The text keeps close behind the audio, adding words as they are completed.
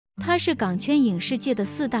他是港圈影视界的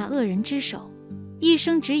4大恶人之首，一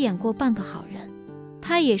生只演过半个好人。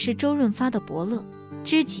他也是周润发的伯乐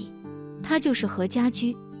知己，他就是何家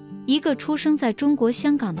驹，一个出生在中国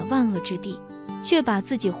香港的万恶之地，却把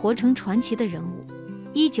自己活成传奇的人物。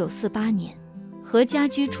1948年，何家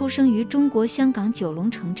驹出生于中国香港九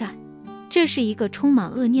龙城寨，这是一个充满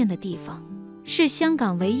恶念的地方，是香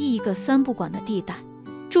港唯一一个3不管的地带。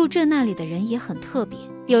住这那里的人也很特别，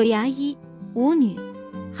有牙医、舞女，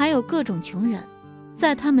还有各种穷人。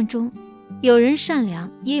在他们中，有人善良，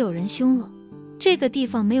也有人凶恶。这个地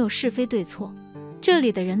方没有是非对错，这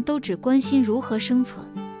里的人都只关心如何生存。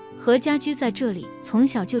何家驹在这里从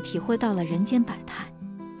小就体会到了人间百态。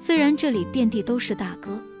虽然这里遍地都是大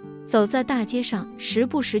哥，走在大街上时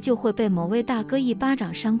不时就会被某位大哥一巴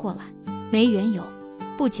掌扇过来，没缘由，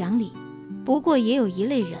不讲理。不过也有一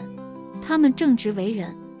类人，他们正直为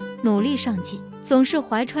人，努力上进，总是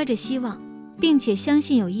怀揣着希望，并且相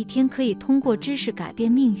信有一天可以通过知识改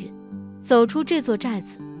变命运，走出这座寨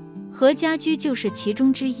子。何家驹就是其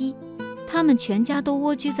中之一。他们全家都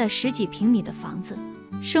蜗居在10几平米的房子，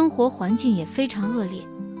生活环境也非常恶劣，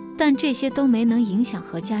但这些都没能影响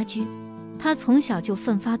何家驹。他从小就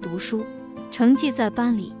奋发读书，成绩在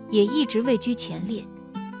班里也一直位居前列。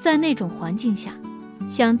在那种环境下，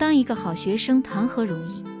想当一个好学生谈何容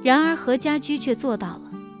易？然而何家驹却做到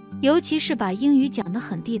了，尤其是把英语讲得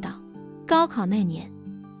很地道。高考那年，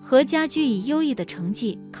何家驹以优异的成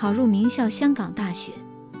绩考入名校香港大学，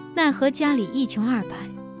奈何家里一穷二白，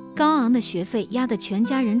高昂的学费压得全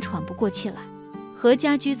家人喘不过气来。何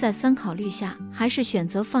家驹在3考虑下，还是选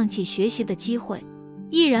择放弃学习的机会，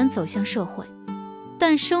毅然走向社会。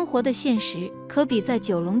但生活的现实可比在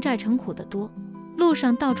九龙寨城苦得多，路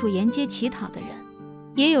上到处沿街乞讨的人，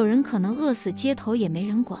也有人可能饿死街头也没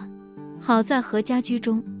人管。好在何家驹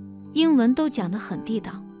中，英文都讲得很地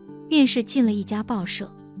道，面试进了一家报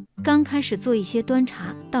社，刚开始做一些端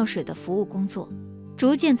茶倒水的服务工作，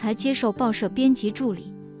逐渐才接受报社编辑助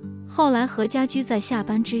理。后来何家驹在下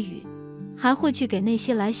班之余，还会去给那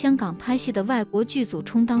些来香港拍戏的外国剧组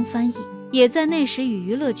充当翻译，也在那时与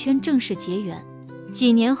娱乐圈正式结缘。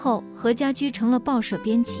几年后，何家驹成了报社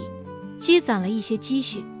编辑，积攒了一些积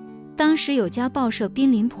蓄。当时有家报社濒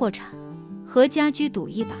临破产，何家驹赌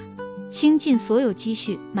一把，倾尽所有积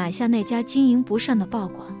蓄买下那家经营不善的报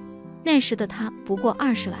馆。那时的他不过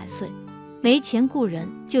20来岁，没钱雇人，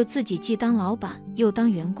就自己既当老板又当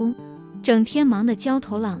员工，整天忙得焦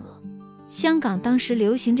头烂额。香港当时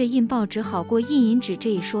流行着印报纸好过印银纸这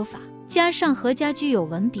一说法，加上何家驹有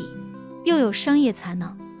文笔，又有商业才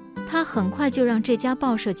能，他很快就让这家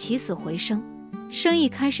报社起死回生，生意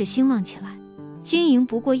开始兴旺起来。经营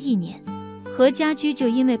不过1年，何家驹就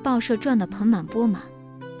因为报社赚得盆满钵满，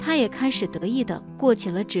他也开始得意地过起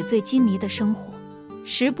了纸醉金迷的生活，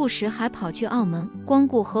时不时还跑去澳门光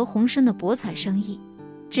顾何鸿燊的博彩生意。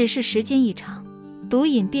只是时间一长，毒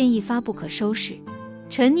瘾便一发不可收拾，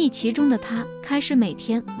沉溺其中的他开始每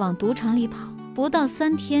天往赌场里跑，不到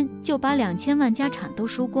3天就把2000万家产都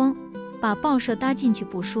输光，把报社搭进去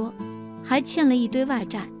不说，还欠了一堆外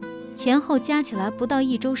债，前后加起来不到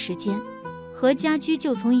1周时间，何家驹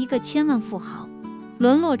就从一个千万富豪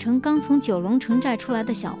沦落成刚从九龙城寨出来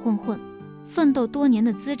的小混混，奋斗多年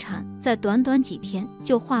的资产在短短几天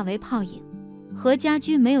就化为泡影。何家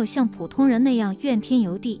驹没有像普通人那样怨天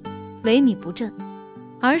尤地、萎靡不振，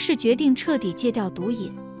而是决定彻底戒掉毒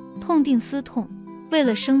瘾，痛定思痛。为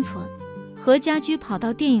了生存，何家驹跑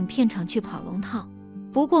到电影片场去跑龙套，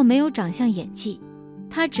不过没有长相演技，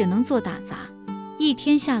他只能做打杂，一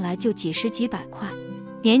天下来就几十几百块，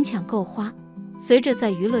勉强够花。随着在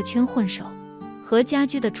娱乐圈混熟，何家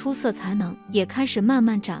驹的出色才能也开始慢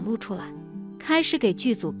慢展露出来，开始给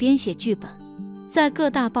剧组编写剧本，在各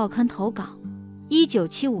大报刊投稿。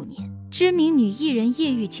1975年，知名女艺人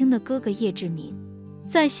叶玉卿的哥哥叶志明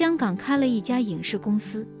在香港开了一家影视公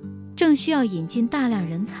司，正需要引进大量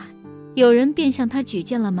人才，有人便向他举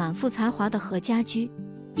荐了满腹才华的何家驹。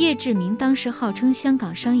叶志明当时号称香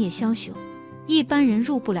港商业枭雄，一般人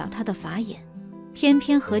入不了他的法眼，偏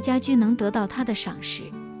偏何家驹能得到他的赏识，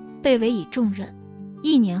被委以重任。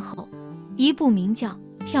1年后，一部名叫《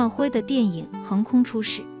跳灰》的电影横空出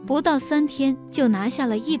世，不到3天就拿下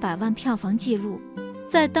了100万票房纪录。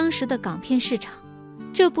在当时的港片市场，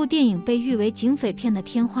这部电影被誉为警匪片的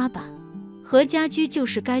天花板，何家驹就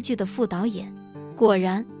是该剧的副导演。果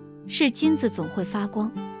然是金子总会发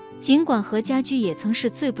光，尽管何家驹也曾是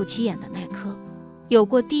最不起眼的那颗，有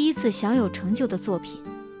过第一次小有成就的作品，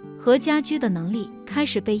何家驹的能力开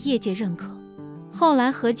始被业界认可。后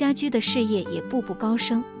来何家驹的事业也步步高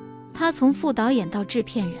升，他从副导演到制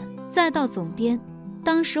片人，再到总编。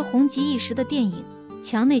当时红极一时的电影《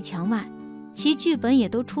墙内墙外》其剧本也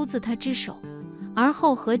都出自他之手。而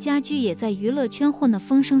后何家驹也在娱乐圈混得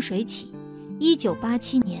风生水起。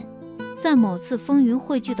1987年，在某次风云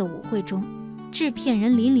汇聚的舞会中，制片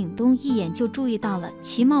人林岭东一眼就注意到了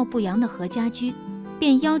其貌不扬的何家驹，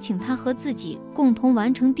便邀请他和自己共同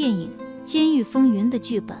完成电影《监狱风云》的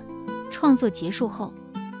剧本。创作结束后，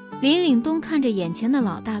林岭东看着眼前的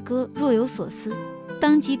老大哥若有所思，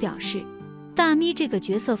当即表示：大咪这个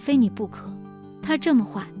角色非你不可，他这么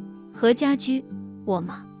坏。何家驹：我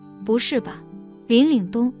吗？不是吧，林岭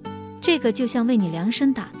东，这个就像为你量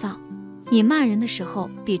身打造，你骂人的时候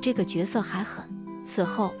比这个角色还狠。此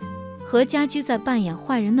后，何家驹在扮演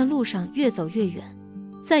坏人的路上越走越远，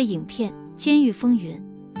在影片《监狱风云》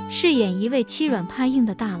饰演一位欺软怕硬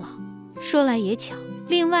的大佬。说来也巧，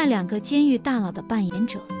另外2个监狱大佬的扮演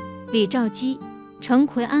者李兆基、程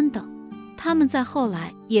奎安等，他们在后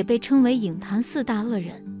来也被称为影坛4大恶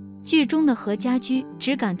人。剧中的何家驹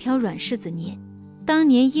只敢挑软柿子捏，当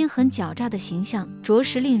年阴狠狡诈的形象着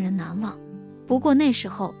实令人难忘。不过那时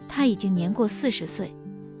候他已经年过40岁，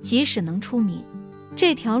即使能出名，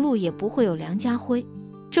这条路也不会有梁家辉、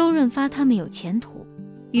周润发他们有前途。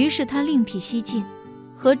于是他另辟蹊径，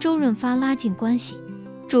和周润发拉近关系，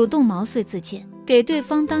主动毛遂自荐，给对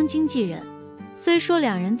方当经纪人。虽说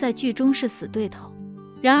2人在剧中是死对头，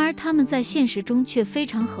然而他们在现实中却非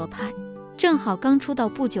常合拍。正好刚出道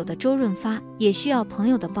不久的周润发也需要朋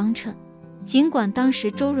友的帮衬，尽管当时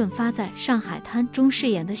周润发在《上海滩》中饰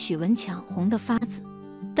演的许文强红得发紫，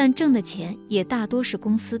但挣的钱也大多是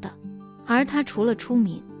公司的，而他除了出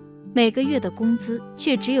名，每个月的工资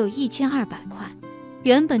却只有1200块，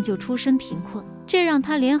原本就出身贫困，这让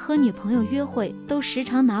他连和女朋友约会都时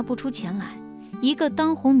常拿不出钱来。一个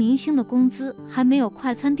当红明星的工资还没有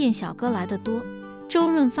快餐店小哥来得多，周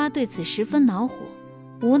润发对此十分恼火。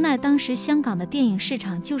无奈当时香港的电影市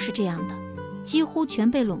场就是这样的，几乎全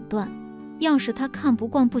被垄断，要是他看不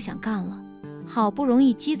惯不想干了，好不容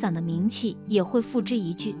易积攒的名气也会付之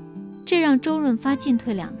一炬，这让周润发进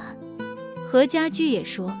退两难。何家驹也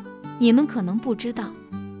说，你们可能不知道，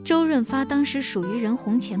周润发当时属于人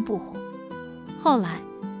红钱不红。后来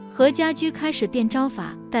何家驹开始变招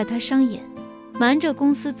法带他商演，瞒着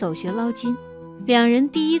公司走学捞金。2人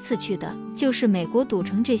第一次去的就是美国赌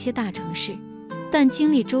城这些大城市，但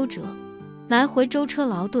经历周折，来回舟车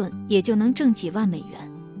劳顿也就能挣几万美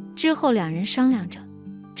元。之后2人商量着，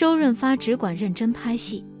周润发只管认真拍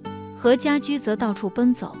戏，何家驹则到处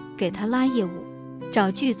奔走，给他拉业务、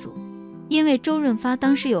找剧组。因为周润发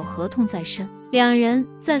当时有合同在身，2人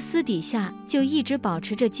在私底下就一直保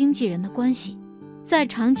持着经纪人的关系。在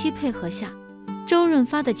长期配合下，周润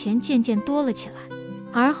发的钱渐渐多了起来，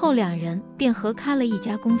而后2人便合开了一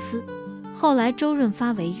家公司。后来周润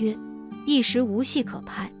发违约，一时无戏可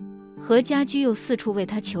拍，何家驹又四处为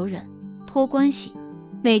他求人托关系，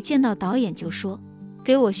每见到导演就说，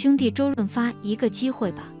给我兄弟周润发一个机会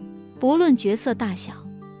吧，不论角色大小，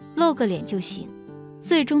露个脸就行。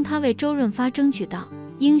最终他为周润发争取到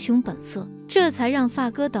英雄本色，这才让发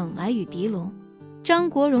哥等来与狄龙、张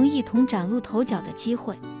国荣一同崭露头角的机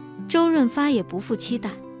会。周润发也不负期待，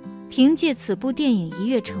凭借此部电影一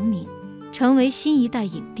跃成名，成为新一代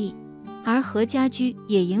影帝。而何家驹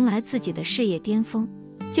也迎来自己的事业巅峰，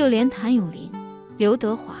就连谭咏麟、刘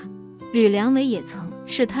德华、吕良伟也曾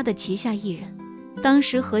是他的旗下艺人。当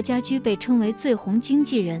时何家驹被称为最红经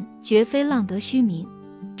纪人，绝非浪得虚名。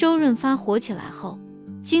周润发火起来后，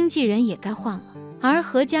经纪人也该换了，而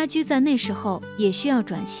何家驹在那时候也需要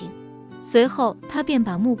转型。随后他便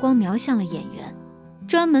把目光瞄向了演员，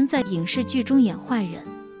专门在影视剧中演坏人。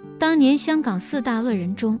当年香港4大恶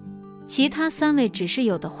人中，其他3位只是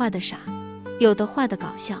有的坏的傻，有的坏的搞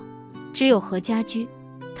笑，只有何家驹，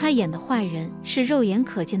他演的坏人是肉眼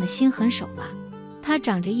可见的心狠手辣。他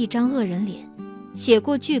长着一张恶人脸，写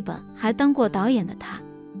过剧本还当过导演的他，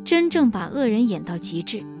真正把恶人演到极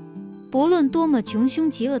致。不论多么穷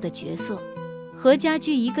凶极恶的角色，何家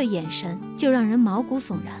驹一个眼神就让人毛骨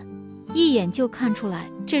悚然，一眼就看出来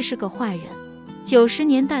这是个坏人。90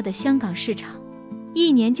年代的香港市场，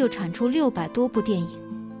一年就产出600多部电影，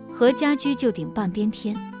何家驹就顶半边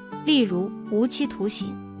天，例如《无期徒刑》、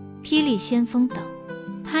《霹雳先锋》等。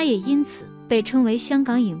他也因此被称为香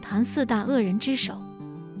港影坛4大恶人之首。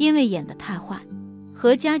因为演得太坏，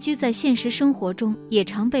何家驹在现实生活中也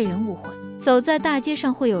常被人误会，走在大街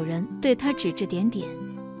上会有人对他指指点点，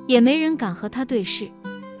也没人敢和他对视。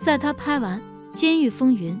在他拍完《监狱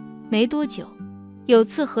风云》没多久，有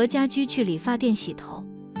次何家驹去理发店洗头，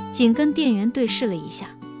仅跟店员对视了一下，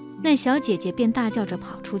那小姐姐便大叫着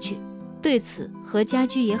跑出去。对此何家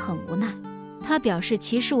驹也很无奈，他表示，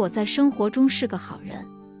其实我在生活中是个好人，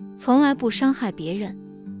从来不伤害别人，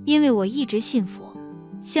因为我一直信佛，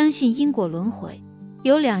相信因果轮回，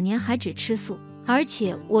有2年还只吃素，而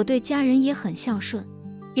且我对家人也很孝顺，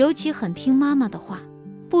尤其很听妈妈的话。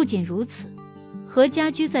不仅如此，何家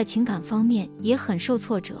驹在情感方面也很受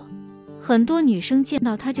挫折，很多女生见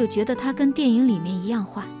到他就觉得他跟电影里面一样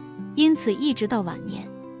坏，因此一直到晚年，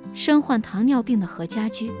身患糖尿病的何家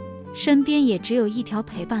驹身边也只有一条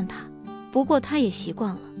陪伴他。不过他也习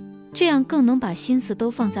惯了，这样更能把心思都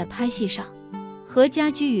放在拍戏上。何家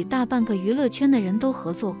驹与大半个娱乐圈的人都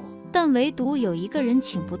合作过，但唯独有一个人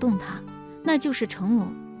请不动他，那就是成龙。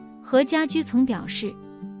何家驹曾表示，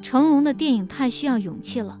成龙的电影太需要勇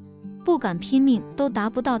气了，不敢拼命都达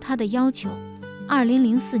不到他的要求。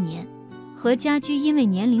2004年，何家驹因为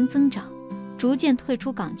年龄增长，逐渐退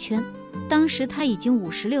出港圈。当时他已经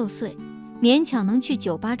56岁，勉强能去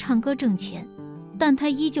酒吧唱歌挣钱，但他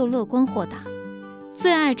依旧乐观豁达，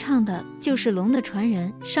最爱唱的就是《龙的传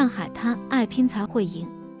人》《上海滩》《爱拼才会赢》。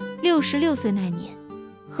66岁那年，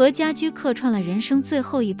何家驹客串了人生最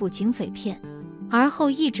后一部警匪片，而后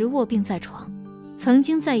一直卧病在床。曾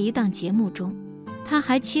经在一档节目中，他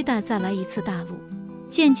还期待再来一次大陆，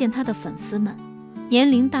见见他的粉丝们。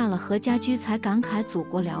年龄大了，何家驹才感慨祖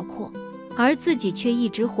国辽阔，而自己却一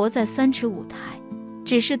直活在3尺舞台，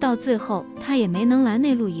只是到最后他也没能来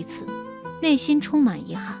内陆一次，内心充满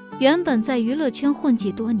遗憾。原本在娱乐圈混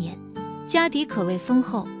迹多年，家底可谓丰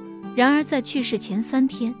厚，然而在去世前3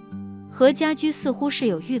天，何家驹似乎是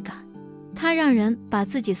有预感，他让人把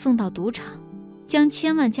自己送到赌场，将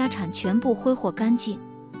千万家产全部挥霍干净，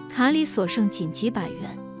卡里所剩仅几百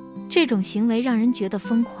元。这种行为让人觉得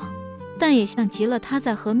疯狂，但也像极了他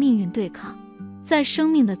在和命运对抗。在生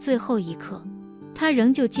命的最后一刻，他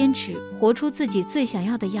仍旧坚持活出自己最想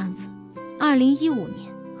要的样子。2015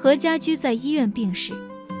年，何家驹在医院病逝，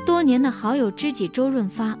多年的好友知己周润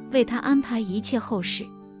发为他安排一切后事。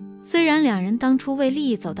虽然两人当初为利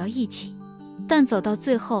益走到一起，但走到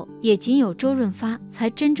最后也仅有周润发才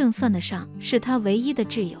真正算得上是他唯一的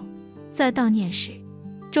挚友。在悼念时，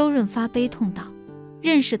周润发悲痛道，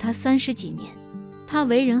认识他30几年，他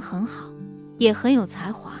为人很好，也很有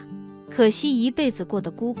才华，可惜一辈子过得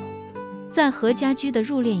孤苦。在何家驹的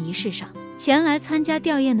入殓仪式上，前来参加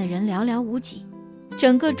吊唁的人寥寥无几，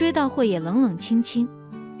整个追悼会也冷冷清清。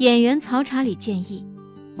演员曹查理建议，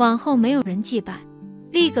往后没有人祭拜，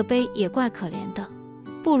立个碑也怪可怜的，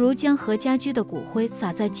不如将何家驹的骨灰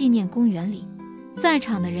撒在纪念公园里。在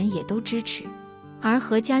场的人也都支持。而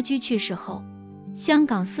何家驹去世后，香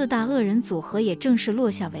港4大恶人组合也正式落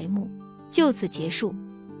下帷幕，就此结束。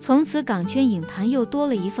从此港圈影坛又多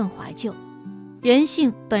了一份怀旧。人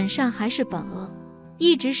性本善还是本恶，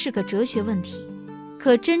一直是个哲学问题，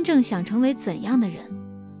可真正想成为怎样的人，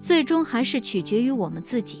最终还是取决于我们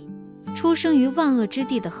自己。出生于万恶之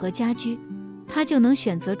地的何家驹，他就能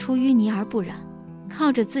选择出淤泥而不染，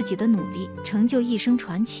靠着自己的努力成就一生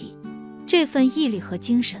传奇。这份毅力和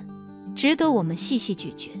精神值得我们细细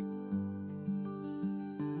咀嚼。